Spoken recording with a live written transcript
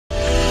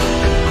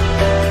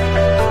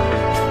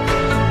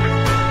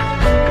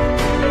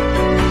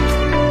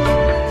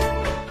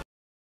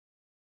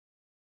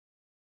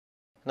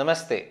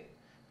నమస్తే,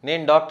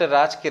 నేను doctor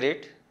Raj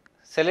Kirit,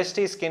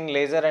 సెలెస్టీ skin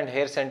laser and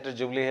hair centre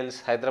Jubilee hills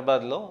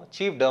హైదరాబాద్లో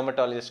చీఫ్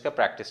డర్మటాలజిస్ట్గా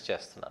ప్రాక్టీస్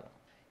చేస్తున్నాను.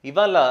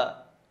 ఇవాళ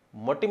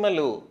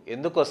మొటిమలు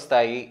ఎందుకు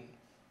వస్తాయి,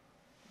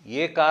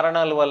 ఏ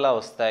కారణాల వల్ల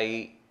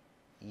వస్తాయి,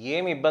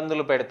 ఏమి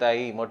ఇబ్బందులు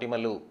పెడతాయి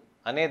మొటిమలు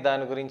అనే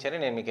దాని గురించి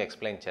నేను మీకు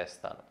ఎక్స్ప్లెయిన్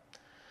చేస్తాను.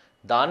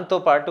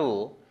 దాంతోపాటు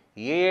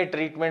ఏ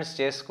ట్రీట్మెంట్స్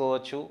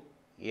చేసుకోవచ్చు,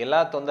 ఎలా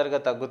తొందరగా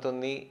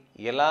తగ్గుతుంది,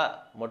 ఎలా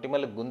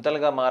మొటిమలు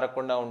గుంతలుగా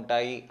మారకుండా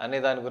ఉంటాయి అనే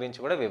దాని గురించి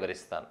కూడా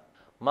వివరిస్తాను.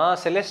 మా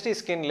సెలెస్టీ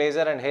skin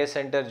laser and hair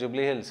centre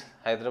Jubilee hills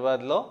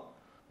హైదరాబాద్లో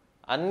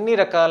అన్ని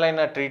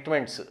రకాలైన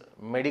treatments,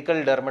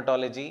 medical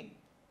dermatology,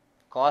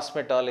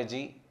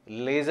 cosmetology,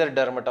 laser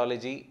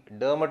dermatology,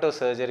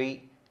 డర్మటోసర్జరీ,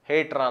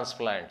 hair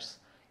transplants,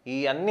 ఈ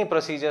అన్ని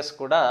ప్రొసీజర్స్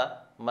కూడా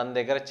మన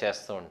దగ్గర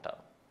చేస్తూ ఉంటాం.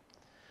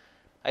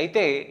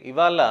 అయితే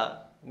ఇవాళ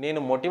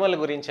నేను మొటిమల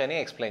గురించి అని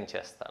ఎక్స్ప్లెయిన్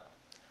చేస్తాను.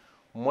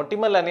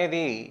 మొటిమల్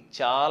అనేది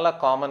చాలా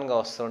కామన్గా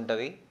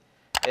వస్తుంటుంది.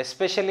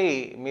 ఎస్పెషలీ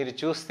మీరు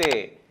చూస్తే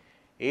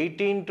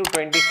 18 to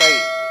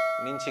 25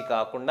 నుంచి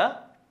కాకుండా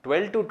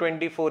 12 to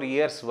 24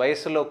 ఇయర్స్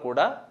వయసులో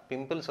కూడా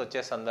పింపుల్స్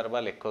వచ్చే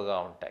సందర్భాలు ఎక్కువగా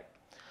ఉంటాయి.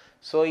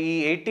 సో ఈ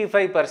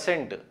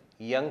 85%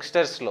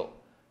 యంగ్స్టర్స్లో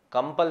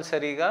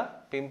కంపల్సరీగా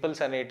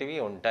పింపుల్స్ అనేటివి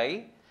ఉంటాయి.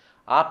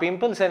 ఆ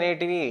పింపుల్స్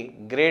అనేటివి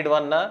గ్రేడ్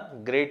 1,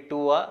 గ్రేడ్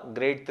 2,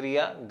 గ్రేడ్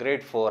 3,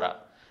 గ్రేడ్ 4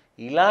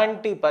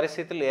 ఇలాంటి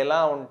పరిస్థితులు ఎలా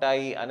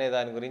ఉంటాయి అనే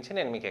దాని గురించి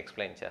నేను మీకు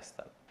ఎక్స్ప్లెయిన్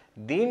చేస్తాను.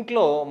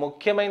 దీంట్లో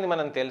ముఖ్యమైనది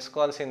మనం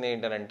తెలుసుకోవాల్సింది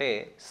ఏంటంటే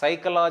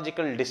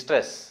సైకలాజికల్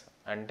డిస్ట్రెస్,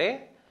 అంటే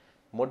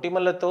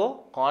మొటిమలతో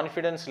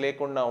కాన్ఫిడెన్స్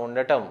లేకుండా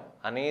ఉండటం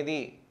అనేది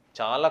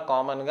చాలా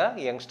కామన్గా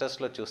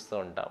యంగ్స్టర్స్లో చూస్తూ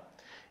ఉంటాం.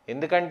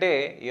 ఎందుకంటే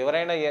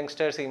ఎవరైనా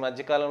యంగ్స్టర్స్ ఈ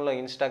మధ్యకాలంలో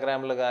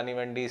ఇన్స్టాగ్రామ్లో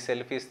కానివ్వండి,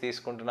 సెల్ఫీస్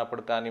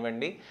తీసుకుంటున్నప్పుడు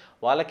కానివ్వండి,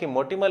 వాళ్ళకి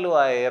మొటిమలు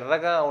ఆ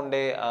ఎర్రగా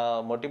ఉండే ఆ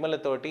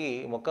మొటిమలతోటి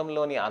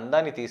ముఖంలోని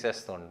అందాన్ని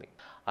తీసేస్తుంది.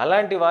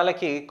 అలాంటి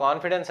వాళ్ళకి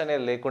కాన్ఫిడెన్స్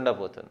అనేది లేకుండా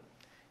పోతుంది.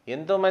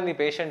 ఎంతోమంది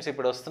పేషెంట్స్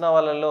ఇప్పుడు వస్తున్న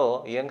వాళ్ళలో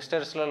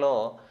యంగ్స్టర్స్లలో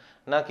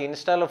నాకు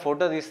ఇన్స్టాలో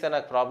ఫోటో తీస్తే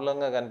నాకు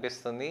ప్రాబ్లంగా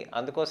కనిపిస్తుంది,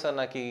 అందుకోసం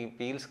నాకు ఈ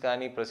పీల్స్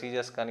కానీ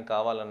ప్రొసీజర్స్ కానీ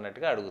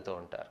కావాలన్నట్టుగా అడుగుతూ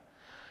ఉంటారు.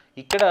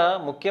 ఇక్కడ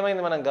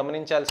ముఖ్యమైనది మనం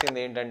గమనించాల్సింది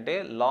ఏంటంటే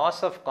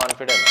లాస్ ఆఫ్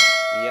కాన్ఫిడెన్స్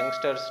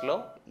యంగ్స్టర్స్లో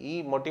ఈ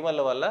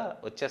మొటిమల వల్ల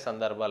వచ్చే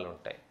సందర్భాలు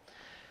ఉంటాయి.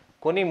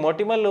 కొన్ని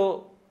మొటిమలు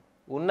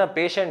ఉన్న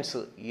పేషెంట్స్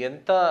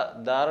ఎంత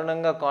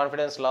దారుణంగా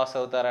కాన్ఫిడెన్స్ లాస్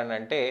అవుతారని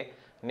అంటే,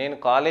 నేను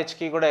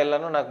కాలేజ్కి కూడా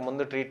వెళ్ళను, నాకు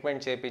ముందు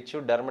ట్రీట్మెంట్ చేయించు,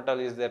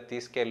 డర్మటాలజిస్ట్ దగ్గర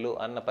తీసుకెళ్ళు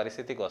అన్న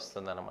పరిస్థితికి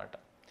వస్తుందన్నమాట.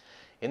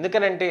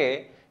 ఎందుకనంటే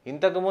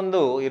ఇంతకుముందు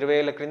 20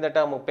 ఏళ్ళ క్రిందట,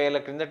 30 ఏళ్ళ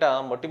క్రిందట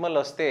మొటిమలు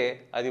వస్తే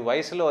అది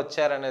వయసులో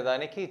వచ్చారనే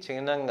దానికి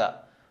చిహ్నంగా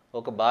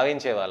ఒక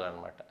భావించేవాళ్ళు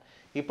అనమాట.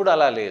 ఇప్పుడు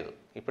అలా లేదు.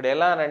 ఇప్పుడు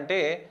ఎలా అనంటే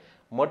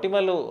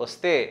మొటిమలు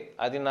వస్తే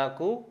అది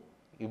నాకు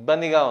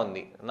ఇబ్బందిగా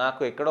ఉంది,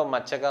 నాకు ఎక్కడో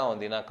మచ్చగా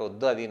ఉంది, నాకు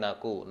వద్దు, అది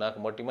నాకు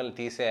మొటిమలు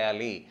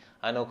తీసేయాలి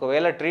అని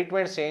ఒకవేళ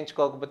ట్రీట్మెంట్స్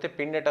చేయించుకోకపోతే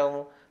పిండటం,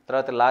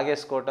 తర్వాత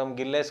లాగేసుకోవటం,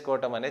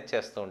 గిల్లేసుకోవటం అనేది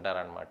చేస్తూ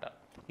ఉంటారనమాట.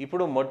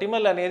 ఇప్పుడు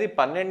మొటిమల్ అనేది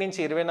 12 నుంచి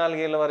 24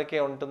 ఏళ్ళ వరకే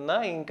ఉంటుందా,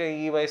 ఇంకా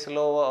ఈ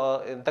వయసులో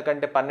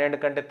ఎంతకంటే 12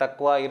 కంటే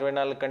తక్కువ,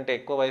 24 కంటే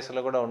ఎక్కువ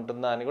వయసులో కూడా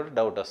ఉంటుందా అని కూడా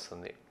డౌట్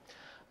వస్తుంది.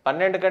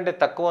 12 కంటే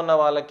తక్కువ ఉన్న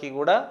వాళ్ళకి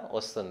కూడా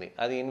వస్తుంది.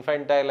 అది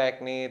ఇన్ఫెంటైల్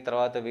యాక్నీ,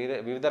 తర్వాత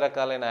వివిధ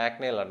రకాలైన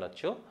యాక్నీలు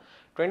అనొచ్చు.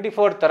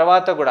 24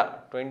 తర్వాత కూడా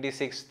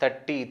 26,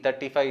 30,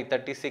 35,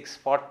 36,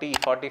 40,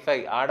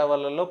 45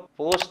 ఆడవాళ్ళలో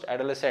పోస్ట్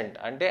అడోలసెంట్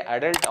అంటే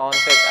అడల్ట్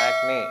ఆన్సెట్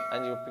యాక్నే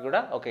అని చెప్పి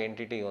కూడా ఒక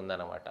ఎంటిటీ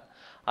ఉందన్నమాట.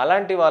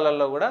 అలాంటి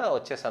వాళ్ళల్లో కూడా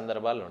వచ్చే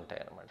సందర్భాలు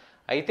ఉంటాయి అన్నమాట.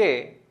 అయితే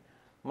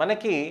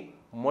మనకి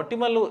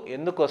మొటిమలు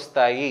ఎందుకు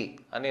వస్తాయి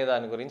అనే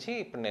దాని గురించి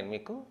ఇప్పుడు నేను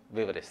మీకు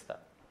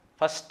వివరిస్తాను.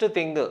 First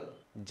thing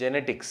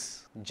genetics.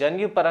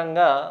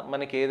 జన్యుపరంగా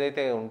మనకి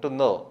ఏదైతే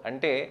ఉంటుందో,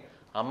 అంటే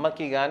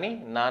అమ్మకి కానీ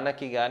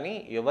నాన్నకి కానీ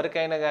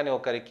ఎవరికైనా కానీ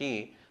ఒకరికి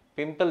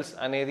పింపుల్స్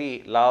అనేది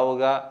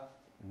లావుగా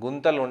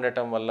గుంతలు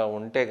ఉండటం వల్ల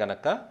ఉంటే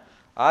కనుక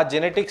ఆ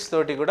జెనెటిక్స్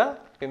తోటి కూడా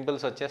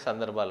పింపుల్స్ వచ్చే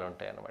సందర్భాలు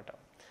ఉంటాయి అన్నమాట.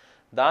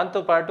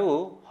 దాంతోపాటు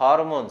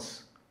హార్మోన్స్,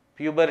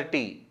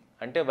 ప్యూబర్టీ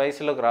అంటే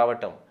వయసులోకి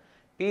రావటం,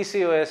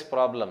 పీసీఓఎస్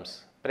ప్రాబ్లమ్స్,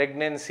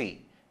 ప్రెగ్నెన్సీ,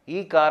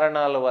 ఈ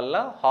కారణాల వల్ల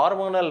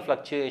హార్మోనల్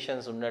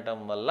ఫ్లక్చుయేషన్స్ ఉండటం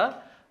వల్ల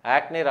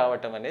యాక్నే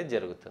రావటం అనేది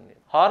జరుగుతుంది.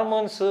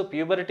 హార్మోన్స్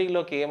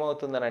ప్యూబర్టీలోకి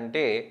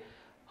ఏమవుతుందనంటే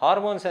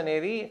హార్మోన్స్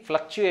అనేది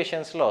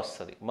ఫ్లక్చుయేషన్స్లో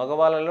వస్తుంది.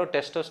 మగవాళ్ళలో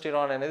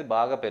టెస్టోస్టిరాన్ అనేది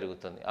బాగా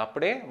పెరుగుతుంది.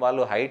 అప్పుడే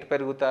వాళ్ళు హైట్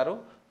పెరుగుతారు,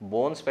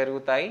 బోన్స్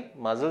పెరుగుతాయి,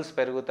 మజిల్స్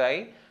పెరుగుతాయి,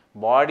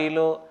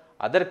 బాడీలో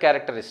అదర్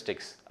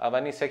క్యారెక్టరిస్టిక్స్,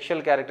 అవన్నీ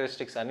సెక్షువల్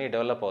క్యారెక్టరిస్టిక్స్ అన్నీ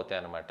డెవలప్ అవుతాయి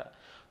అన్నమాట.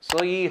 సో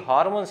ఈ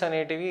హార్మోన్స్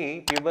అనేటివి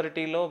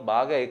ప్యూబర్టీలో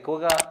బాగా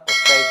ఎక్కువగా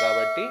వస్తాయి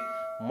కాబట్టి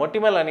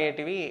మొటిమల్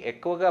అనేటివి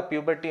ఎక్కువగా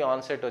ప్యూబర్టీ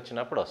ఆన్సెట్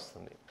వచ్చినప్పుడు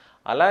వస్తుంది.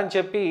 అలా అని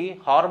చెప్పి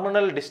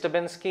హార్మోనల్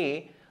డిస్టర్బెన్స్కి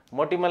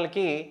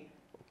మొటిమల్కి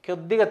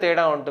కొద్దిగా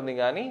తేడా ఉంటుంది,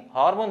 కానీ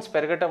హార్మోన్స్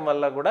పెరగటం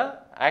వల్ల కూడా,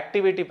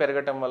 యాక్టివిటీ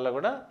పెరగటం వల్ల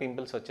కూడా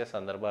పింపుల్స్ వచ్చే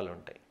సందర్భాలు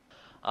ఉంటాయి.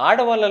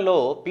 ఆడవాళ్ళలో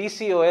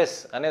పీసీఓఎస్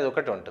అనేది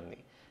ఒకటి ఉంటుంది.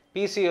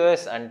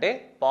 పీసీఓఎస్ అంటే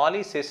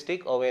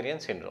పాలీసిస్టిక్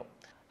ఓవేరియన్ సిండ్రోమ్.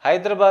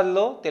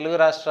 హైదరాబాద్లో, తెలుగు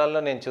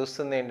రాష్ట్రాల్లో నేను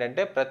చూస్తుంది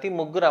ఏంటంటే ప్రతి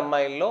 3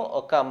 అమ్మాయిల్లో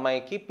ఒక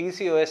అమ్మాయికి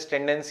పీసీఓఎస్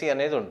టెండెన్సీ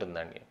అనేది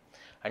ఉంటుందండి.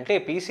 అంటే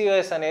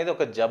పీసీఓఎస్ అనేది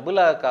ఒక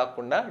జబ్బులాగా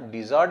కాకుండా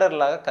డిజార్డర్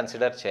లాగా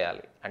కన్సిడర్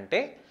చేయాలి.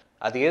 అంటే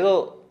అది ఏదో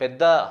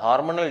పెద్ద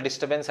హార్మోనల్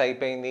డిస్టర్బెన్స్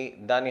అయిపోయింది,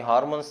 దాన్ని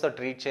హార్మోన్స్తో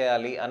ట్రీట్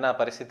చేయాలి అన్న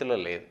పరిస్థితిలో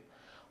లేదు.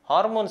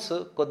 హార్మోన్స్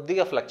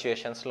కొద్దిగా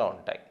ఫ్లక్చుయేషన్స్లో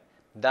ఉంటాయి,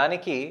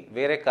 దానికి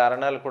వేరే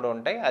కారణాలు కూడా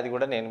ఉంటాయి, అది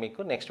కూడా నేను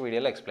మీకు నెక్స్ట్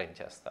వీడియోలో ఎక్స్ప్లెయిన్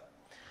చేస్తాను.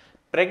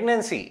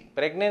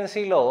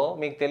 ప్రెగ్నెన్సీలో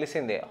మీకు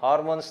తెలిసిందే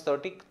హార్మోన్స్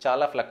తోటి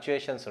చాలా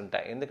ఫ్లక్చుయేషన్స్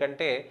ఉంటాయి,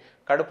 ఎందుకంటే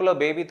కడుపులో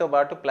బేబీతో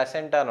పాటు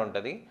ప్లసెంటా అని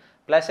ఉంటుంది.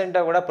 ప్లసెంటా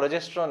కూడా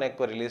ప్రొజెస్ట్రాన్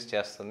ఎక్కువ రిలీజ్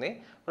చేస్తుంది,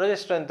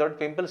 ప్రొజెస్ట్రాన్ తోటి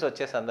పింపుల్స్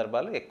వచ్చే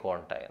సందర్భాలు ఎక్కువ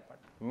ఉంటాయి అన్నమాట.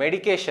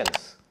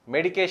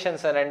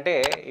 మెడికేషన్స్ అని అంటే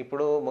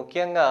ఇప్పుడు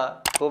ముఖ్యంగా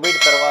కోవిడ్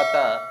తర్వాత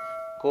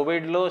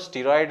కోవిడ్లో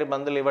స్టిరాయిడ్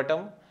మందులు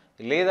ఇవ్వటం,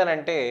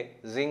 లేదనంటే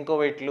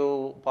జింకోవిట్లు,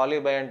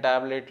 పాలిబయన్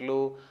ట్యాబ్లెట్లు,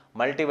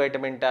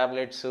 multivitamin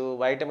tablets,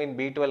 vitamin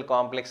B12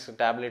 complex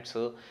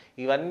tablets,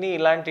 ఇవన్నీ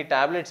ఇలాంటి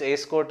ట్యాబ్లెట్స్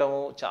వేసుకోవటము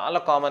చాలా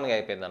కామన్గా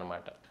అయిపోయింది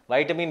అనమాట.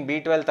 వైటమిన్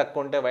B12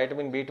 తక్కువ ఉంటే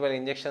వైటమిన్ B12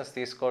 ఇంజెక్షన్స్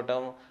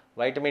తీసుకోవటం,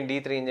 వైటమిన్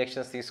D3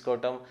 ఇంజెక్షన్స్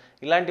తీసుకోవటం,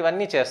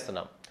 ఇలాంటివన్నీ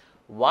చేస్తున్నాం.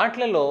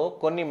 వాటిలలో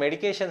కొన్ని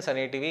మెడికేషన్స్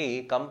అనేటివి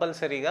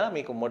కంపల్సరీగా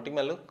మీకు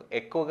మొటిమలు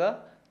ఎక్కువగా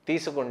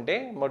తీసుకుంటే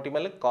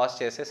మొటిమలు కాజ్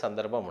చేసే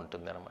సందర్భం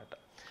ఉంటుంది అనమాట.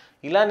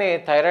 ఇలానే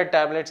థైరాయిడ్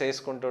ట్యాబ్లెట్స్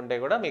వేసుకుంటుంటే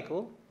కూడా మీకు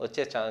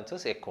వచ్చే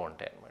ఛాన్సెస్ ఎక్కువ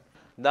ఉంటాయి అన్నమాట.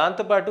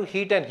 దాంతోపాటు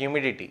హీట్ అండ్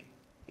హ్యూమిడిటీ.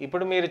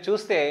 ఇప్పుడు మీరు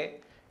చూస్తే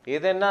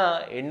ఏదైనా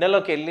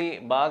ఎండలోకి వెళ్ళి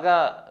బాగా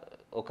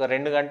ఒక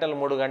 2 గంటలు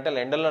 3 గంటలు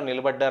ఎండలో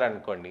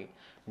నిలబడ్డారనుకోండి,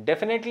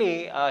 డెఫినెట్లీ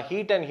ఆ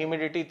హీట్ అండ్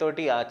హ్యూమిడిటీ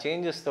తోటి, ఆ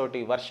చేంజెస్ తోటి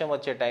వర్షం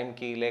వచ్చే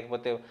టైంకి,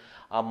 లేకపోతే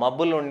ఆ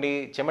మబ్బులు ఉండి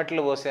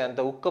చెమటలు పోసే అంత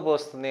ఉక్క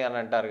పోస్తుంది అని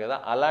అంటారు కదా,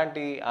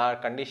 అలాంటి ఆ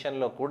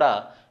కండిషన్లో కూడా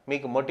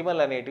మీకు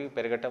మొటిమలు అనేటివి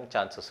పెరగటం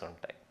ఛాన్సెస్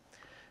ఉంటాయి.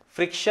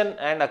 ఫ్రిక్షన్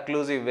అండ్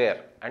అక్లూజివ్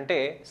వేర్ అంటే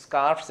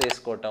స్కార్ఫ్స్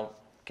వేసుకోవటం,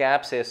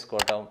 క్యాప్స్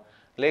వేసుకోవటం,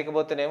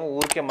 లేకపోతేనేమో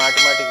ఊరికే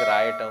మాటిమాటికి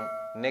రాయటం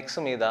నెక్స్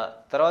మీద,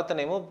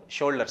 తర్వాతనేమో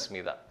షోల్డర్స్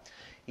మీద.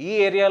 ఈ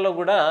ఏరియాలో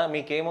కూడా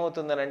మీకు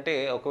ఏమవుతుందనంటే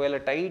ఒకవేళ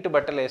టైట్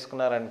బట్టలు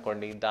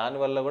వేసుకున్నారనుకోండి,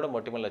 దానివల్ల కూడా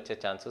మొటిమలు వచ్చే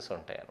ఛాన్సెస్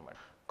ఉంటాయి అన్నమాట.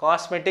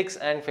 కాస్మెటిక్స్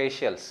అండ్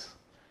ఫేషియల్స్,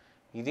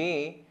 ఇది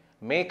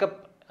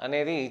మేకప్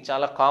అనేది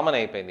చాలా కామన్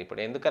అయిపోయింది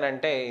ఇప్పుడు.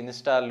 ఎందుకనంటే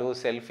ఇన్స్టాలు,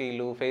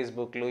 సెల్ఫీలు,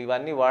 ఫేస్బుక్లు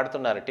ఇవన్నీ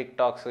వాడుతున్నారు,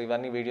 టిక్టాక్స్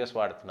ఇవన్నీ వీడియోస్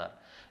వాడుతున్నారు.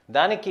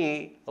 దానికి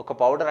ఒక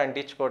పౌడర్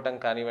అంటించుకోవటం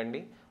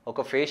కానివ్వండి,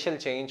 ఒక ఫేషియల్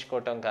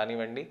చేయించుకోవటం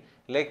కానివ్వండి,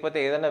 లేకపోతే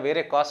ఏదైనా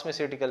వేరే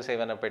కాస్మెటికల్స్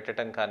ఏమైనా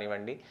పెట్టడం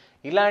కానివ్వండి,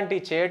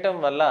 ఇలాంటివి చేయటం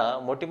వల్ల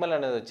మొటిమలు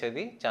అనేది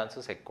వచ్చేది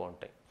ఛాన్సెస్ ఎక్కువ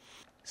ఉంటాయి.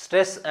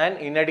 Stress and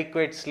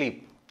inadequate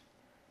sleep.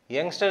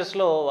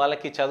 యంగ్స్టర్స్లో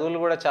వాళ్ళకి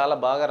చదువులు కూడా చాలా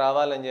బాగా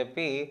రావాలని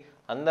చెప్పి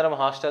అందరం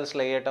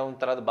హాస్టల్స్లో వేయటం,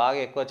 తర్వాత బాగా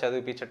ఎక్కువ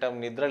చదివిపించటం,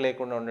 నిద్ర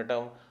లేకుండా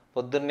ఉండటం,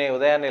 పొద్దున్నే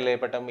ఉదయాన్నే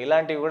లేపటం,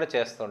 ఇలాంటివి కూడా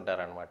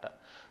చేస్తుంటారనమాట.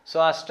 సో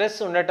ఆ స్ట్రెస్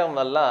ఉండటం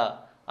వల్ల,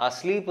 ఆ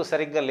స్లీప్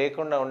సరిగ్గా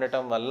లేకుండా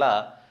ఉండటం వల్ల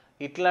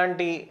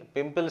ఇట్లాంటి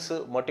పింపుల్స్,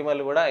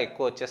 మొటిమలు కూడా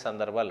ఎక్కువ వచ్చే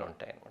సందర్భాలు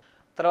ఉంటాయి అన్నమాట.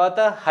 తర్వాత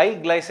హై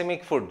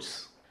గ్లైసెమిక్ ఫుడ్స్.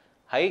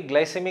 హై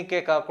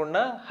గ్లైసెమికే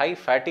కాకుండా హై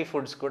ఫ్యాటీ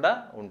ఫుడ్స్ కూడా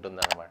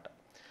ఉంటుందన్నమాట.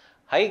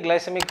 హై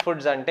గ్లైసెమిక్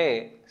ఫుడ్స్ అంటే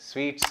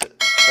స్వీట్స్,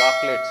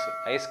 చాక్లెట్స్,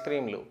 ఐస్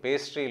క్రీమ్లు,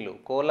 పేస్ట్రీలు,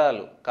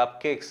 కోలాలు, కప్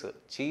కేక్స్,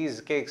 చీజ్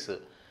కేక్స్,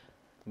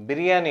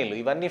 బిర్యానీలు,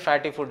 ఇవన్నీ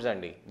ఫ్యాటీ ఫుడ్స్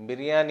అండి.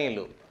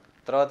 బిర్యానీలు,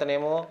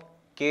 తర్వాతనేమో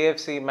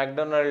KFC,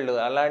 మెక్డొనాల్డ్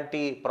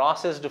అలాంటి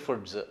ప్రాసెస్డ్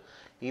ఫుడ్స్,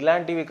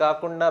 ఇలాంటివి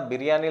కాకుండా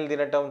బిర్యానీలు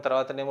తినటం,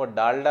 తర్వాతనేమో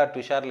డాల్డా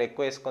టుషార్లు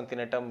ఎక్కువ వేసుకొని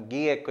తినటం, గీ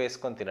ఎక్కువ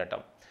వేసుకొని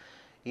తినటం,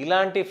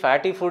 ఇలాంటి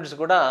ఫ్యాటీ ఫుడ్స్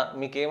కూడా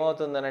మీకు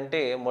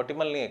ఏమవుతుందనంటే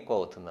మొటిమల్ని ఎక్కువ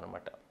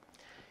అవుతుందన్నమాట.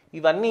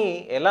 ఇవన్నీ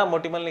ఎలా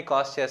మొటిమల్ని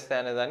కాజ్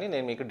చేస్తాయనే దాన్ని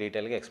నేను మీకు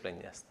డీటెయిల్గా ఎక్స్ప్లెయిన్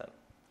చేస్తాను.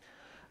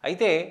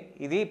 అయితే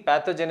ఇది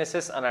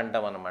ప్యాథోజెనెసిస్ అని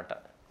అంటాం అన్నమాట.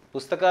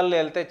 పుస్తకాల్లో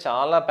వెళ్తే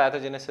చాలా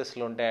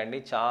ప్యాథోజెనెసిస్లు ఉంటాయండి,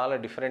 చాలా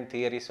డిఫరెంట్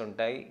థియరీస్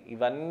ఉంటాయి.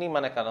 ఇవన్నీ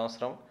మనకు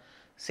అనవసరం.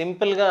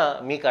 సింపుల్గా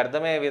మీకు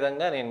అర్థమయ్యే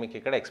విధంగా నేను మీకు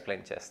ఇక్కడ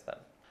ఎక్స్ప్లెయిన్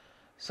చేస్తాను.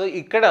 సో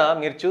ఇక్కడ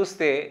మీరు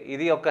చూస్తే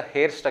ఇది ఒక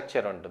హెయిర్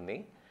స్ట్రక్చర్ ఉంటుంది.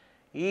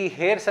 ఈ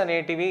హెయిర్స్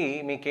అనేటివి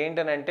మీకు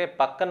ఏంటనంటే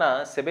పక్కన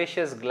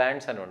సెబేషియస్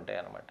గ్లాండ్స్ అని ఉంటాయి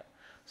అన్నమాట.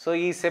 సో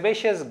ఈ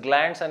సెబేషియస్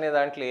గ్లాండ్స్ అనే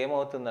దాంట్లో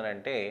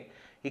ఏమవుతుందనంటే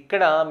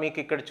ఇక్కడ మీకు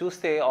ఇక్కడ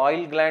చూస్తే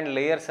ఆయిల్ గ్లాండ్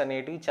లేయర్స్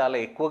అనేటివి చాలా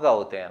ఎక్కువగా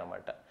అవుతాయి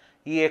అన్నమాట.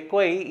 ఈ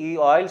ఎక్కువై ఈ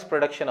ఆయిల్స్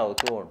ప్రొడక్షన్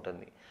అవుతూ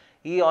ఉంటుంది.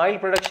 ఈ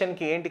ఆయిల్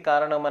ప్రొడక్షన్కి ఏంటి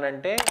కారణం అని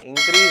అంటే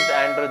ఇంక్రీజ్డ్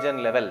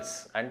ఆండ్రోజన్ లెవెల్స్,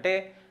 అంటే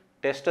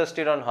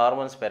టెస్టోస్టిరాన్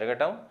హార్మోన్స్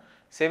పెరగటం,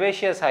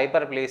 సెబేషియస్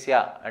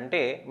హైపర్ప్లేసియా అంటే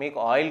మీకు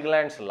ఆయిల్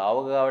గ్లాండ్స్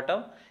లావు కావటం,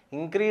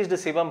 ఇంక్రీజ్డ్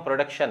సిబమ్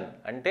ప్రొడక్షన్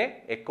అంటే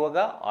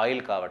ఎక్కువగా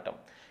ఆయిల్ కావటం,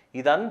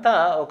 ఇదంతా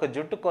ఒక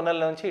జుట్టు కొనల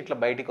నుంచి ఇట్లా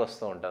బయటికి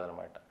వస్తూ ఉంటుంది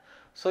అనమాట.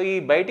 సో ఈ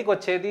బయటికి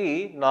వచ్చేది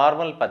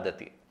నార్మల్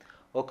పద్ధతి.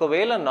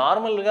 ఒకవేళ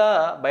నార్మల్గా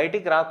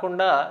బయటికి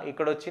రాకుండా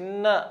ఇక్కడ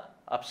చిన్న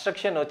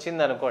అబ్స్ట్రక్షన్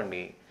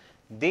వచ్చిందనుకోండి,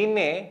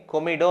 దీన్నే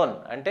కొమిడోన్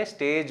అంటే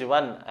స్టేజ్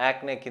 1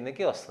 యాక్నే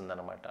కిందకి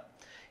వస్తుందన్నమాట.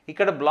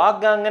 ఇక్కడ బ్లాక్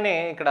కాగానే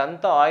ఇక్కడ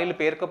అంతా ఆయిల్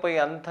పేరుకుపోయి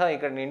అంతా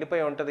ఇక్కడ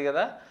నిండిపోయి ఉంటుంది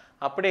కదా,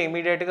 అప్పుడే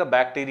ఇమీడియట్గా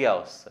బ్యాక్టీరియా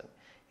వస్తుంది.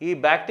 ఈ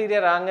బ్యాక్టీరియా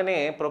రాగానే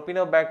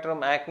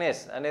ప్రొపినోబాక్టీరియం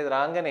యాక్నెస్ అనేది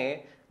రాగానే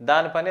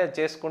దాని పని అది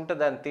చేసుకుంటూ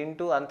దాన్ని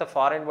తింటూ అంత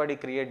ఫారెన్ బాడీ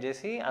క్రియేట్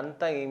చేసి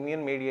అంత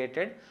ఇమ్యూన్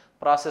మీడియేటెడ్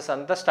ప్రాసెస్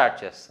అంతా స్టార్ట్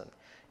చేస్తుంది.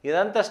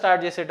 ఇదంతా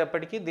స్టార్ట్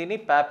చేసేటప్పటికి దీన్ని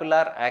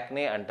పాపులార్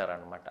యాక్నే అంటారు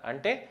అనమాట.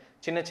 అంటే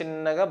చిన్న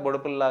చిన్నగా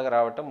బొడుపుల్లాగా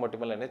రావటం,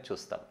 మొటిమలు అనేది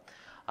చూస్తాం.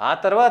 ఆ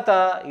తర్వాత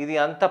ఇది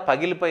అంతా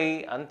పగిలిపోయి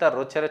అంతా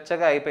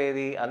రొచ్చరొచ్చగా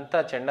అయిపోయేది, అంతా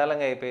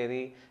చండాలంగా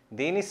అయిపోయేది.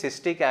 దీన్ని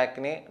సిస్టిక్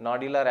యాక్నే,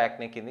 నాడ్యులర్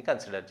యాక్నే కింద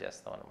కన్సిడర్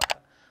చేస్తాం అనమాట.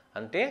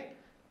 అంటే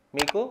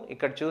మీకు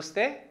ఇక్కడ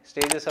చూస్తే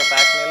స్టేజెస్ ఆఫ్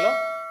యాక్నేలో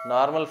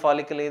నార్మల్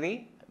ఫాలికల్ ఇది,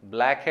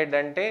 బ్లాక్ హెడ్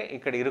అంటే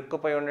ఇక్కడ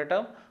ఇరుక్కుపోయి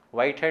ఉండటం,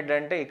 వైట్ హెడ్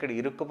అంటే ఇక్కడ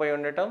ఇరుక్కుపోయి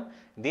ఉండటం.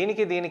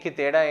 దీనికి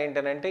తేడా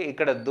ఏంటనంటే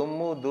ఇక్కడ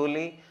దుమ్ము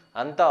ధూళి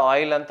అంతా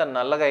ఆయిల్ అంతా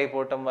నల్లగా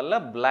అయిపోవటం వల్ల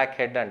బ్లాక్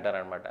హెడ్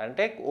అంటారనమాట.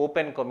 అంటే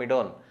ఓపెన్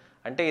కొమిడోన్,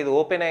 అంటే ఇది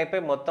ఓపెన్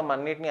అయిపోయి మొత్తం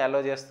అన్నిటినీ అలో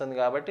చేస్తుంది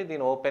కాబట్టి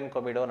దీని ఓపెన్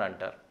కొమిడోన్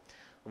అంటారు.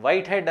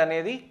 వైట్ హెడ్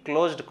అనేది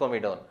క్లోజ్డ్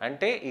కొమిడోన్,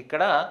 అంటే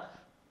ఇక్కడ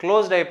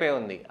క్లోజ్డ్ అయిపోయి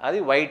ఉంది, అది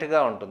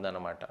వైట్గా ఉంటుంది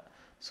అనమాట.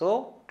 So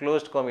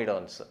closed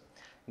comedones.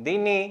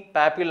 దీన్ని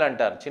పాప్యుల్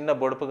అంటారు, చిన్న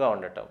బొడుపుగా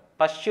ఉండటం.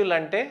 పస్ట్యుల్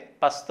అంటే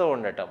పస్తో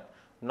ఉండటం.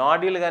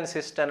 నాడ్యుల్ కానీ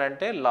సిస్టన్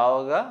అంటే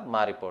లావుగా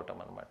మారిపోవటం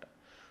అనమాట.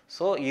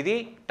 సో ఇది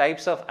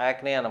టైప్స్ ఆఫ్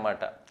యాక్నే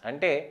అనమాట.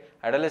 అంటే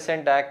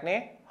adolescent acne,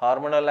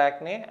 hormonal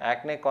acne,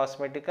 acne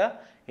కాస్మెటికా,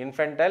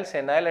 infantile,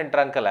 senile and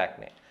ట్రంకల్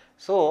acne.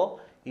 So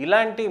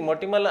ఇలాంటి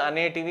మొటిమలు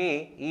అనేటివి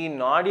ఈ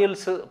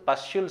నాడ్యుల్స్,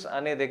 పస్ట్యుల్స్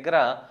అనే దగ్గర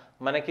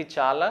మనకి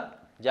చాలా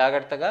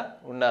జాగ్రత్తగా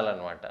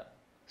ఉండాలన్నమాట.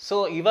 సో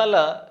ఇవాళ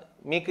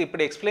మీకు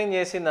ఇప్పుడు ఎక్స్ప్లెయిన్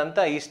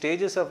చేసిందంతా ఈ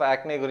స్టేజెస్ ఆఫ్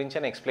యాక్నే గురించి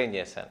అని ఎక్స్ప్లెయిన్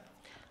చేశాను.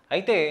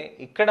 అయితే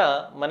ఇక్కడ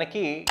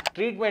మనకి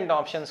ట్రీట్మెంట్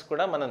ఆప్షన్స్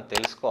కూడా మనం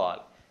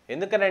తెలుసుకోవాలి.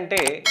 ఎందుకనంటే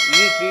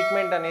ఈ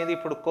ట్రీట్మెంట్ అనేది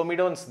ఇప్పుడు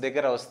కొమిడోన్స్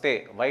దగ్గర వస్తే,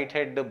 వైట్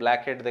హెడ్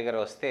బ్లాక్ హెడ్ దగ్గర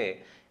వస్తే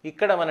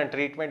ఇక్కడ మన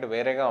ట్రీట్మెంట్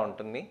వేరేగా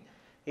ఉంటుంది.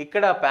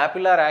 ఇక్కడ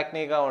పాపులార్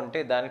యాక్నేగా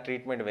ఉంటే దాని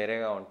ట్రీట్మెంట్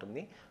వేరేగా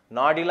ఉంటుంది.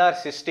 నాడ్యులార్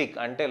సిస్టిక్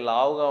అంటే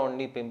లావుగా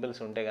ఉండి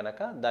పింపుల్స్ ఉంటే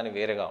కనుక దాని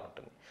వేరేగా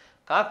ఉంటుంది.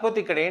 కాకపోతే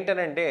ఇక్కడ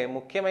ఏంటనంటే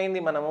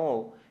ముఖ్యమైనది, మనము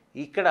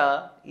ఇక్కడ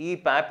ఈ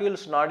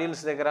పాప్యూల్స్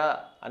నాడ్యూల్స్ దగ్గర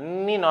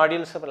అన్ని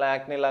నాడ్యూల్స్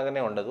యాక్నే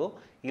లాగానే ఉండదు.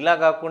 ఇలా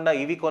కాకుండా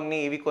ఇవి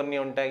కొన్ని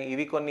ఉంటాయి,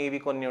 ఇవి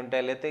కొన్ని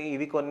ఉంటాయి, లేకపోతే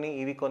ఇవి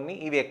కొన్ని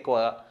ఇవి ఎక్కువ,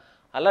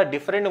 అలా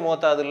డిఫరెంట్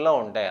మోతాదుల్లో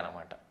ఉంటాయి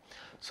అన్నమాట.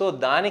 సో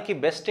దానికి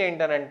బెస్ట్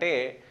ఏంటనంటే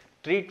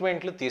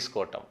ట్రీట్మెంట్లు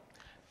తీసుకోవటం.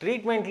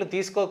 ట్రీట్మెంట్లు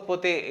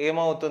తీసుకోకపోతే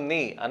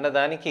ఏమవుతుంది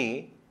అన్నదానికి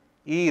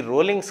ఈ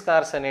రోలింగ్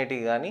స్కార్స్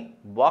అనేటివి కానీ,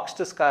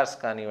 బాక్స్డ్ స్కార్స్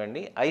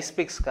కానివ్వండి,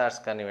 ఐస్పిక్ స్కార్స్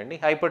కానివ్వండి,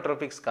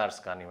 హైపర్ట్రోఫిక్ స్కార్స్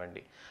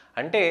కానివ్వండి.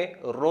 అంటే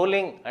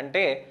రోలింగ్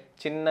అంటే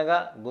చిన్నగా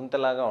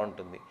గుంతలాగా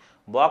ఉంటుంది,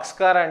 బాక్స్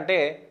స్కార్ అంటే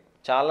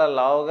చాలా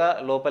లావుగా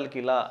లోపలికి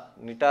ఇలా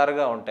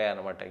నిటారుగా ఉంటాయి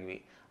అన్నమాట. ఇవి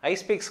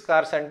ఐస్పిక్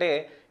స్కార్స్ అంటే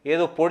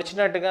ఏదో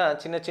పొడిచినట్టుగా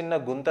చిన్న చిన్న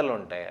గుంతలు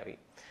ఉంటాయి అవి.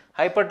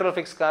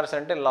 హైపర్ట్రోఫిక్ స్కార్స్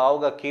అంటే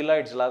లావుగా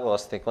కీలాయిడ్స్ లాగా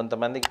వస్తాయి,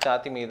 కొంతమందికి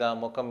ఛాతి మీద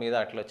ముఖం మీద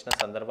అట్లా వచ్చిన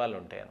సందర్భాలు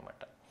ఉంటాయి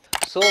అన్నమాట.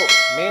 సో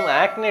మేము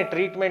యాక్నే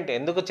ట్రీట్మెంట్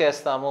ఎందుకు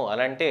చేస్తాము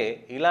అనంటే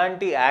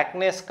ఇలాంటి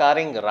యాక్నే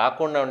స్కారింగ్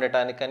రాకుండా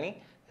ఉండటానికని,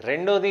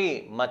 రెండోది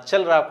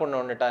మచ్చలు రాకుండా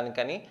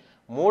ఉండటానికని,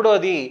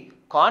 మూడోది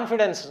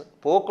కాన్ఫిడెన్స్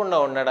పోకుండా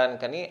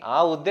ఉండడానికని, ఆ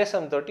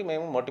ఉద్దేశంతో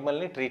మేము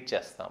మొటిమల్ని ట్రీట్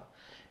చేస్తాం.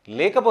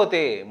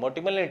 లేకపోతే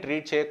మొటిమల్ని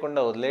ట్రీట్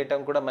చేయకుండా వదిలేయటం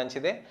కూడా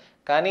మంచిదే,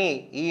 కానీ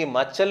ఈ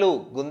మచ్చలు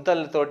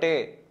గుంతలతోటే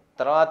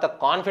తర్వాత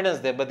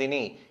కాన్ఫిడెన్స్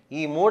దెబ్బతిని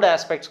ఈ మూడు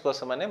ఆస్పెక్ట్స్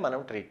కోసమనే మనం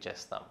ట్రీట్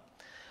చేస్తాం.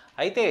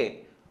 అయితే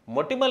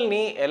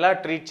మొటిమల్ని ఎలా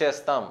ట్రీట్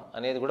చేస్తాం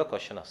అనేది కూడా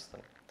క్వశ్చన్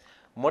వస్తుంది.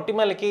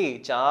 మొటిమలకి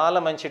చాలా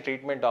మంచి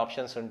ట్రీట్మెంట్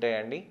ఆప్షన్స్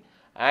ఉంటాయండి.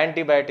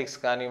 యాంటీబయాటిక్స్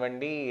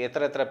కానివ్వండి,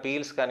 ఇతరత్ర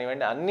పీల్స్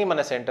కానివ్వండి, అన్నీ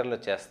మన సెంటర్లో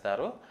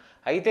చేస్తారు.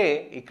 అయితే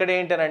ఇక్కడ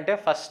ఏంటంటే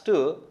ఫస్ట్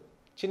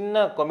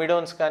చిన్న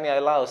కొమిడోన్స్ కానీ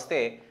అలా వస్తే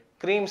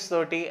క్రీమ్స్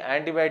తోటి,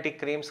 యాంటీబయాటిక్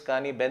క్రీమ్స్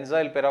కానీ,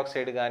 బెంజాయిల్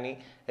పెరాక్సైడ్ కానీ,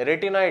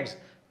 రెటినాయిడ్స్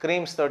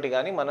క్రీమ్స్ తోటి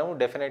కానీ మనం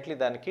డెఫినెట్లీ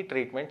దానికి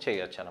ట్రీట్మెంట్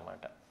చేయొచ్చు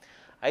అన్నమాట.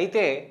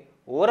 అయితే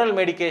ఓరల్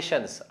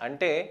మెడికేషన్స్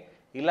అంటే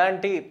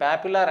ఇలాంటి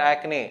పాపులార్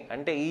యాక్నే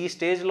అంటే ఈ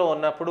స్టేజ్లో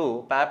ఉన్నప్పుడు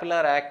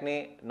పాపులార్ యాక్నే,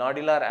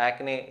 నాడ్యులార్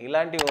యాక్నే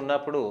ఇలాంటివి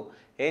ఉన్నప్పుడు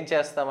ఏం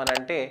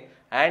చేస్తామనంటే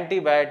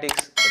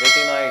antibiotics,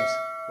 retinoids,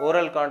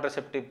 oral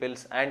contraceptive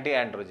pills, anti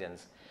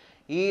androgens.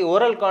 ఈ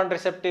ఓరల్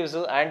కాంట్రసెప్టివ్స్,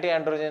 యాంటీ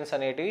ఆండ్రోజెన్స్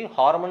అనేటివి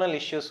హార్మోనల్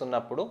ఇష్యూస్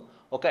ఉన్నప్పుడు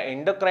ఒక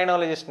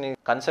ఎండోక్రైనాలజిస్ట్ని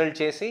కన్సల్ట్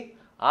చేసి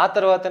ఆ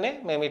తర్వాతనే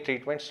మేము ఈ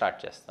ట్రీట్మెంట్ స్టార్ట్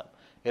చేస్తాం.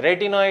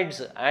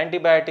 రెటినాయిడ్స్,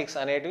 యాంటీబయాటిక్స్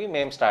అనేటివి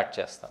మేము స్టార్ట్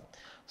చేస్తాం.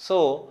 సో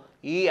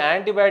ఈ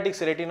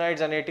యాంటీబయాటిక్స్,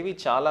 రెటినాయిడ్స్ అనేటివి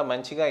చాలా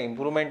మంచిగా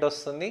ఇంప్రూవ్మెంట్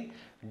వస్తుంది.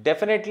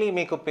 డెఫినెట్లీ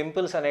మీకు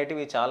పింపుల్స్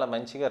అనేటివి చాలా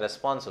మంచిగా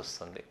రెస్పాన్స్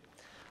వస్తుంది.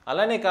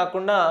 అలానే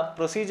కాకుండా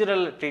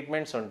ప్రొసీజరల్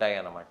ట్రీట్మెంట్స్ ఉంటాయి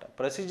అన్నమాట.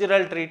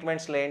 ప్రొసీజరల్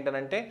ట్రీట్మెంట్స్లో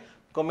ఏంటంటే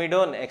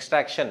కొమిడోన్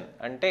ఎక్స్ట్రాక్షన్,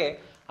 అంటే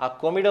ఆ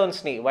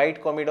కొమిడోన్స్ని, వైట్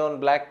కొమిడోన్,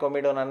 బ్లాక్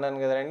కొమిడోన్ అన్నాను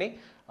కదండి,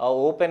 ఆ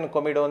ఓపెన్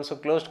కొమిడోన్స్,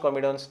 క్లోజ్డ్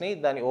కొమిడోన్స్ని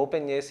దాన్ని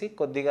ఓపెన్ చేసి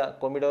కొద్దిగా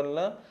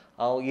కొమిడోన్లో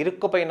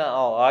ఇరుక్కుపోయిన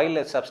ఆయిల్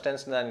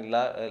సబ్స్టెన్స్ దాన్ని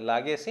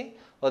లాగేసి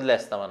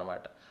వదిలేస్తాం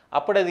అన్నమాట.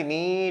 అప్పుడు అది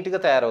నీట్గా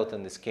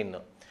తయారవుతుంది స్కిన్.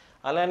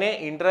 అలానే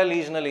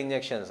ఇంట్రాలీజనల్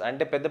ఇంజెక్షన్స్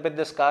అంటే పెద్ద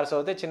పెద్ద స్కార్స్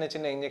అవుతే చిన్న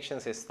చిన్న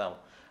ఇంజెక్షన్స్ ఇస్తాం.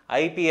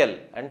 ఐపీఎల్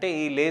అంటే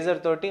ఈ లేజర్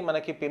తోటి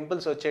మనకి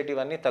పింపుల్స్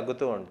వచ్చేటివన్నీ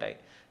తగ్గుతూ ఉంటాయి.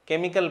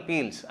 కెమికల్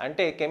పీల్స్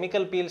అంటే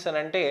కెమికల్ పీల్స్ అని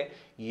అంటే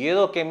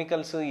ఏదో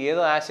కెమికల్స్,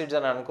 ఏదో యాసిడ్స్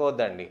అని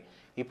అనుకోవద్దండి.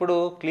 ఇప్పుడు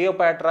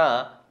క్లియోపాట్రా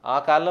ఆ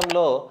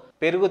కాలంలో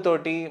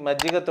పెరుగుతోటి,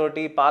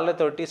 మజ్జిగతోటి,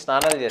 పాలతోటి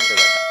స్నానాలు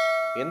చేసేదట.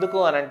 ఎందుకు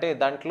అనంటే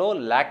దాంట్లో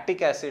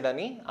లాక్టిక్ యాసిడ్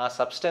అని ఆ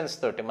సబ్స్టెన్స్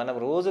తోటి, మనం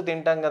రోజు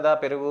తింటాం కదా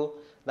పెరుగు,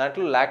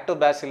 దాంట్లో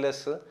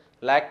లాక్టోబాసిల్లస్,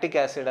 లాక్టిక్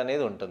యాసిడ్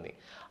అనేది ఉంటుంది.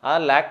 ఆ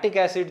లాక్టిక్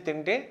యాసిడ్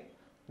తింటే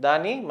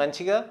దాన్ని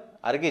మంచిగా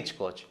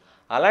అరిగించుకోవచ్చు.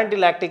 అలాంటి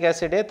లాక్టిక్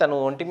యాసిడే తను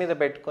ఒంటి మీద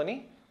పెట్టుకొని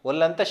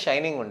ఒళ్ళంతా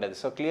షైనింగ్ ఉండదు.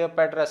 So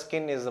Cleopatra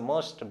skin is the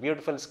most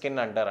beautiful skin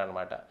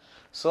అంటారనమాట.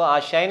 సో ఆ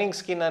షైనింగ్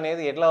స్కిన్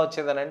అనేది ఎట్లా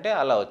వచ్చేదనంటే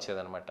అలా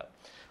వచ్చేదనమాట.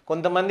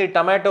 కొంతమంది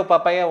టమాటో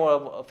పపాయ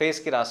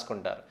ఫేస్కి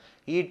రాసుకుంటారు.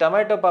 ఈ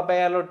tomato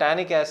పపాయాలో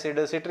tonic acid,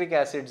 citric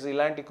acids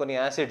ఇలాంటి కొన్ని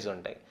యాసిడ్స్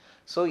ఉంటాయి.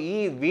 సో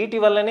వీటి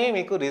వల్లనే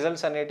మీకు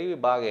రిజల్ట్స్ అనేటివి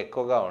బాగా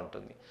ఎక్కువగా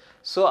ఉంటుంది.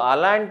 సో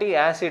అలాంటి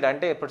యాసిడ్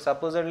అంటే ఇప్పుడు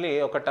సపోజడ్లీ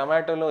ఒక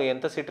టమాటోలో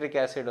ఎంత సిట్రిక్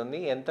యాసిడ్ ఉంది,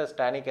 ఎంత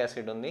టానిక్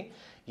యాసిడ్ ఉంది,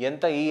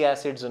 ఎంత ఈ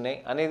యాసిడ్స్ ఉన్నాయి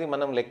అనేది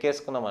మనం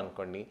లెక్కేసుకున్నాం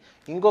అనుకోండి.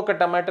 ఇంకొక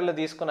టమాటోలో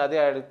తీసుకుని అదే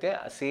అడిగితే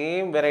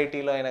సేమ్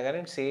వెరైటీలో అయినా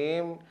కానీ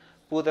సేమ్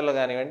పూతలో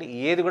కానివ్వండి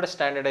ఏది కూడా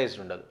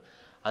స్టాండర్డైజ్డ్ ఉండదు.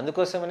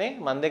 అందుకోసమనే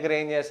మన దగ్గర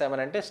ఏం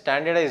చేసామనంటే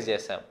స్టాండర్డైజ్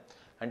చేసాం.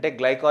 అంటే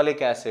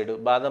గ్లైకాలిక్ యాసిడ్,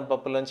 బాదం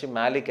పప్పులోంచి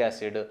మ్యాలిక్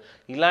యాసిడ్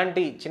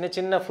ఇలాంటి చిన్న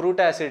చిన్న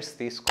ఫ్రూట్ యాసిడ్స్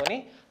తీసుకొని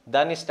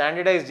దాన్ని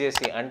స్టాండర్డైజ్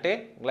చేసి, అంటే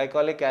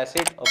గ్లైకాలిక్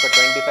యాసిడ్ ఒక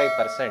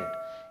 25%,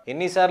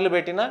 ఎన్నిసార్లు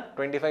పెట్టినా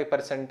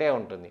 25%ఏ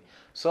ఉంటుంది.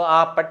 సో ఆ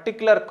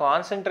పర్టిక్యులర్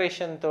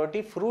కాన్సన్ట్రేషన్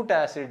తోటి ఫ్రూట్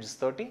యాసిడ్స్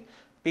తోటి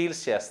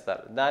పీల్స్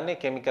చేస్తారు. దాన్నే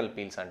కెమికల్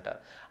పీల్స్ అంటారు.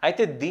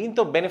 అయితే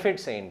దీంతో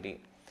బెనిఫిట్స్ ఏంటి?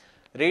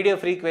 రేడియో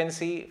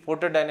ఫ్రీక్వెన్సీ,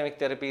 ఫోటోడైనమిక్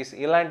థెరపీస్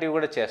ఇలాంటివి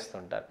కూడా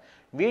చేస్తుంటారు.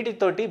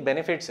 వీటితోటి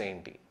బెనిఫిట్స్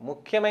ఏంటి?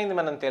 ముఖ్యమైనది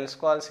మనం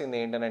తెలుసుకోవాల్సింది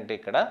ఏంటంటే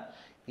ఇక్కడ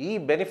ఈ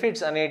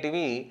బెనిఫిట్స్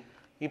అనేటివి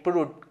ఇప్పుడు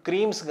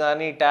క్రీమ్స్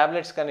కానీ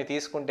ట్యాబ్లెట్స్ కానీ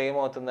తీసుకుంటే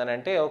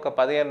ఏమవుతుందనంటే ఒక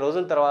 15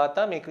 రోజుల తర్వాత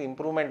మీకు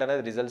ఇంప్రూవ్మెంట్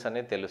అనేది రిజల్ట్స్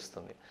అనేది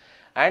తెలుస్తుంది.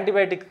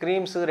 యాంటీబయాటిక్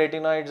క్రీమ్స్,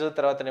 రెటినాయిడ్స్,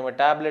 తర్వాతనేమో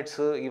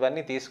ట్యాబ్లెట్స్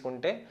ఇవన్నీ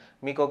తీసుకుంటే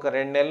మీకు ఒక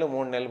 2 నెలలు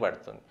 3 నెలలు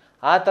పడుతుంది.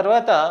 ఆ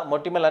తర్వాత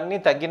మొటిమలు అన్నీ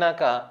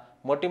తగ్గినాక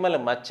మొటిమల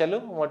మచ్చలు,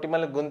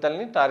 మొటిమల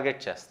గుంతల్ని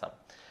టార్గెట్ చేస్తాం.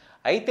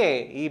 అయితే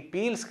ఈ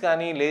పీల్స్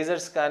కానీ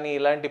లేజర్స్ కానీ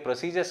ఇలాంటి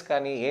ప్రొసీజర్స్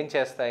కానీ ఏం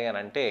చేస్తాయి అని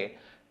అంటే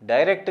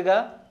డైరెక్ట్గా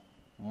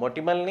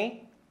మొటిమల్ని,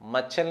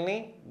 మచ్చల్ని,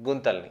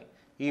 గుంతల్ని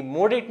ఈ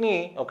మూడింటిని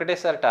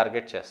ఒకటేసారి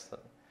టార్గెట్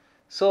చేస్తుంది.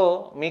 సో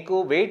మీకు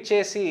వెయిట్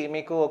చేసి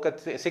మీకు ఒక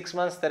 6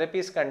 months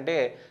థెరపీస్ కంటే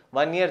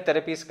 1 year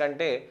థెరపీస్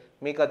కంటే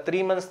మీకు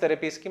 3 months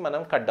థెరపీస్కి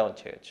మనం కట్ డౌన్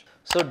చేయొచ్చు.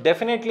 సో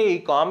డెఫినెట్లీ ఈ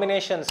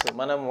కాంబినేషన్స్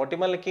మనం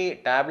మొటిమల్కి,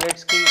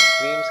 ట్యాబ్లెట్స్కి,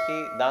 క్రీమ్స్కి,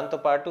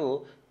 దాంతోపాటు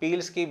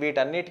పీల్స్కి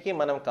వీటన్నిటికీ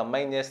మనం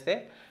కంబైన్ చేస్తే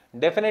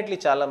డెఫినెట్లీ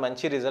చాలా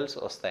మంచి రిజల్ట్స్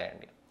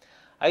వస్తాయండి.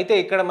 అయితే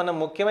ఇక్కడ మనం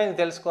ముఖ్యమైన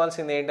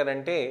తెలుసుకోవాల్సింది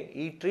ఏంటంటే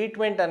ఈ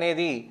ట్రీట్మెంట్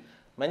అనేది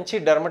మంచి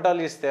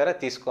డెర్మటాలజిస్ట్ దగ్గర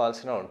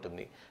తీసుకోవాల్సిన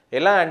ఉంటుంది.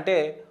 ఎలా అంటే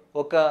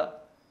ఒక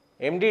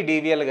ఎండి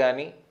డివిఎల్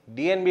కానీ,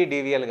 డిఎన్బి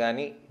డివిఎల్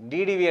కానీ,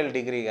 డిడివిఎల్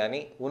డిగ్రీ కానీ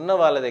ఉన్న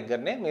వాళ్ళ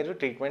దగ్గరనే మీరు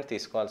ట్రీట్మెంట్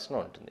తీసుకోవాల్సిన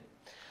ఉంటుంది.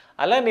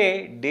 అలానే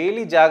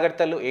డైలీ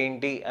జాగ్రత్తలు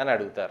ఏంటి అని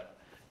అడుగుతారు.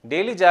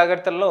 Daily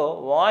జాగ్రత్తల్లో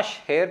wash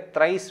hair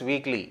thrice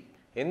weekly.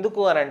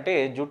 ఎందుకు అనంటే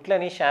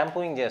జుట్లని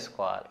షాంపూయింగ్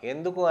చేసుకోవాలి.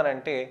 ఎందుకు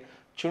అనంటే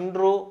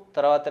చుండ్రు,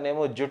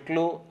 తర్వాతనేమో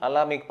జుట్లు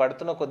అలా మీకు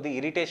పడుతున్న కొద్ది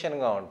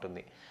ఇరిటేషన్గా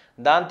ఉంటుంది.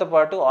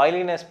 దాంతోపాటు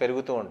ఆయిలీనెస్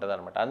పెరుగుతూ ఉంటుంది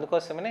అనమాట.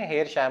 అందుకోసమే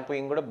హెయిర్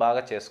షాంపూయింగ్ కూడా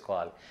బాగా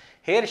చేసుకోవాలి.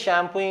 హెయిర్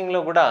షాంపూయింగ్లో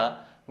కూడా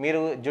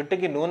మీరు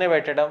జుట్టుకి నూనె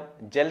పెట్టడం,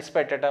 జెల్స్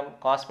పెట్టడం,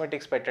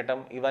 కాస్మెటిక్స్ పెట్టడం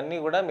ఇవన్నీ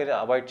కూడా మీరు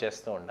అవాయిడ్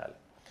చేస్తూ ఉండాలి.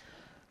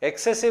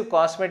 ఎక్సెసివ్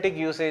కాస్మెటిక్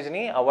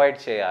యూసేజ్ని అవాయిడ్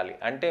చేయాలి.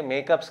 అంటే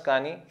మేకప్స్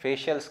కానీ,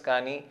 ఫేషియల్స్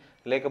కానీ,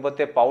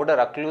 లేకపోతే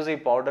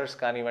అక్లూజివ్ పౌడర్స్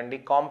కానివ్వండి,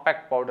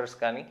 కాంపాక్ట్ పౌడర్స్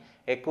కానీ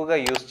ఎక్కువగా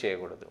యూజ్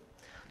చేయకూడదు.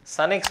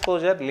 సన్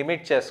ఎక్స్పోజర్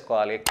లిమిట్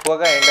చేసుకోవాలి.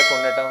 ఎక్కువగా ఎండకు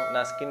ఉండటం,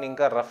 నా స్కిన్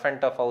ఇంకా రఫ్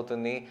అండ్ టఫ్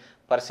అవుతుంది,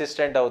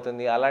 పర్సిస్టెంట్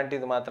అవుతుంది,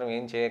 అలాంటిది మాత్రం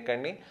ఏం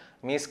చేయకండి.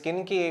 మీ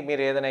స్కిన్కి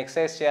మీరు ఏదైనా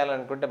ఎక్సర్సైజ్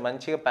చేయాలనుకుంటే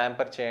మంచిగా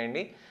ప్యాంపర్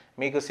చేయండి.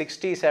 మీకు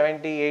 60,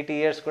 70, 80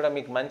 years కూడా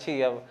మీకు మంచి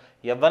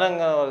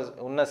యవ్వనంగా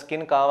ఉన్న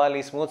స్కిన్ కావాలి,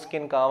 స్మూత్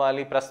స్కిన్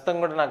కావాలి, ప్రస్తుతం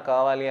కూడా నాకు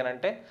కావాలి అని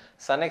అంటే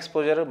సన్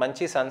ఎక్స్పోజర్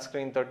మంచి సన్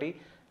స్క్రీన్ తోటి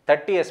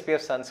 30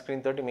 SPF సన్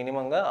స్క్రీన్ తోటి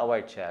మినిమంగా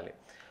అవాయిడ్ చేయాలి.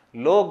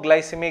 లో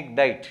గ్లైసిమిక్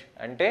డైట్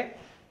అంటే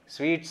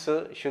స్వీట్స్,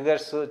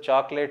 షుగర్స్,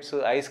 చాక్లెట్స్,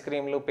 ఐస్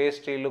క్రీమ్లు,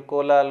 పేస్ట్రీలు,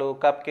 కోలాలు,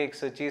 కప్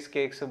కేక్స్, చీజ్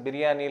కేక్స్,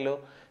 బిర్యానీలు,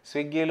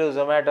 స్విగ్గీలు,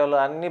 జొమాటోలు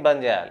అన్నీ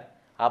బంద్ చేయాలి.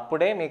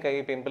 అప్పుడే మీకు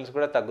ఈ పింపుల్స్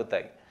కూడా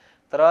తగ్గుతాయి.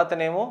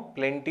 తర్వాతనేమో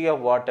plenty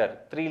of water,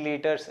 3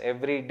 liters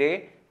every day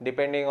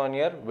depending on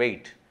your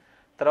weight.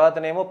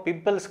 తర్వాతనేమో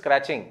పింపుల్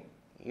స్క్రాచింగ్,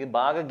 ఇది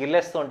బాగా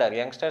గిల్లేస్తూ ఉంటారు.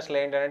 యంగ్స్టర్స్లో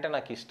ఏంటంటే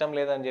నాకు ఇష్టం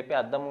లేదని చెప్పి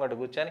అద్దం గట్టు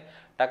కూర్చొని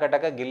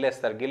టకటక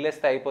గిల్లేస్తారు.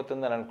 గిల్లేస్తే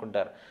అయిపోతుందని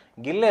అనుకుంటారు.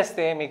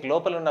 గిల్లేస్తే మీకు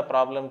లోపల ఉన్న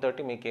ప్రాబ్లం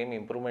తోటి మీకేమి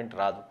ఇంప్రూవ్మెంట్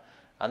రాదు.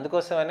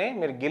 అందుకోసమనే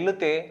మీరు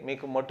గిల్లితే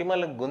మీకు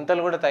మొటిమల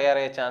గుంతలు కూడా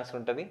తయారయ్యే ఛాన్స్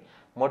ఉంటుంది.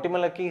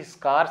 మొటిమలకి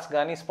స్కార్స్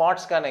కానీ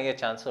స్పాట్స్ కానీ అయ్యే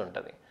ఛాన్స్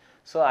ఉంటుంది.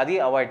 సో అది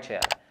అవాయిడ్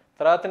చేయాలి.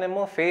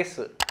 తర్వాతనేమో face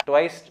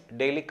twice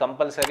daily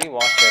compulsory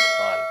wash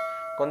చేసుకోవాలి.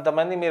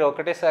 కొంతమంది మీరు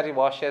ఒకటేసారి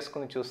వాష్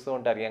చేసుకుని చూస్తూ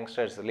ఉంటారు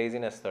యంగ్స్టర్స్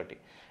లేజినెస్ తోటి.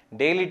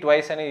 డైలీ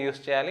ట్వైస్ అనేది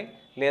యూస్ చేయాలి,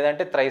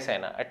 లేదంటే థ్రైస్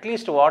అయినా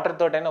అట్లీస్ట్ వాటర్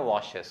తోటైనా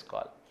వాష్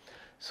చేసుకోవాలి.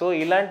 సో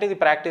ఇలాంటిది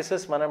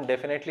ప్రాక్టీసెస్ మనం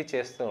డెఫినెట్లీ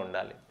చేస్తూ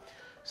ఉండాలి.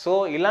 సో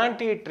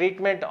ఇలాంటి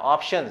ట్రీట్మెంట్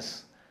ఆప్షన్స్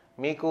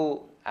మీకు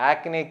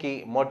యాక్నేకి,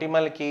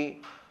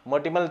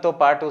 మొటిమల్తో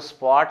పాటు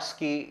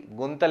స్పాట్స్కి,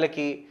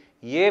 గుంతలకి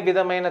ఏ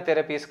విధమైన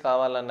థెరపీస్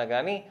కావాలన్నా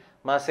కానీ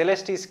మా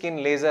సెలెస్టీ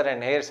skin laser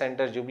and hair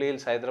centre Jubilee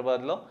hills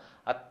హైదరాబాద్లో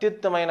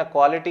అత్యుత్తమైన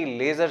క్వాలిటీ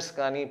లేజర్స్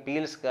కానీ,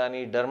 పీల్స్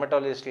కానీ,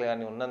 డెర్మటాలజిస్టులు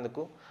కానీ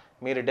ఉన్నందుకు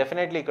మీరు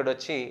డెఫినెట్లీ ఇక్కడ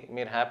వచ్చి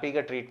మీరు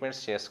హ్యాపీగా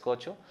ట్రీట్మెంట్స్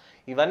చేసుకోవచ్చు.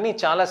 ఇవన్నీ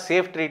చాలా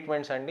సేఫ్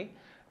ట్రీట్మెంట్స్ అండి.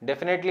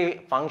 డెఫినెట్లీ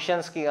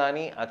ఫంక్షన్స్కి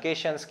కానీ,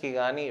 అకేషన్స్కి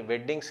కానీ,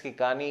 వెడ్డింగ్స్కి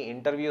కానీ,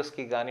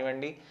 ఇంటర్వ్యూస్కి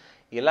కానివ్వండి,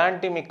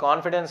 ఇలాంటి మీ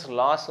కాన్ఫిడెన్స్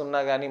లాస్ ఉన్నా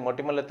కానీ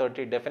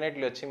మొటిమలతోటి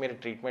డెఫినెట్లీ వచ్చి మీరు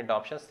ట్రీట్మెంట్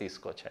ఆప్షన్స్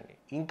తీసుకోవచ్చండి.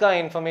 ఇంకా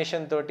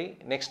ఇన్ఫర్మేషన్ తోటి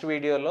నెక్స్ట్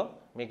వీడియోలో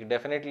మీకు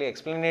డెఫినెట్లీ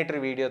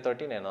ఎక్స్ప్లెనేటరీ వీడియో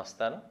తోటి నేను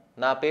వస్తాను.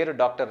 నా పేరు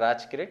doctor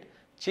Raj Kirit,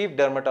 chief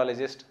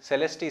dermatologist,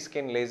 సెలెస్టీ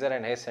skin laser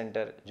and hair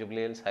centre,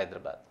 Jubilee hills,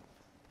 Hyderabad.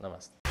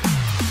 నమస్తే.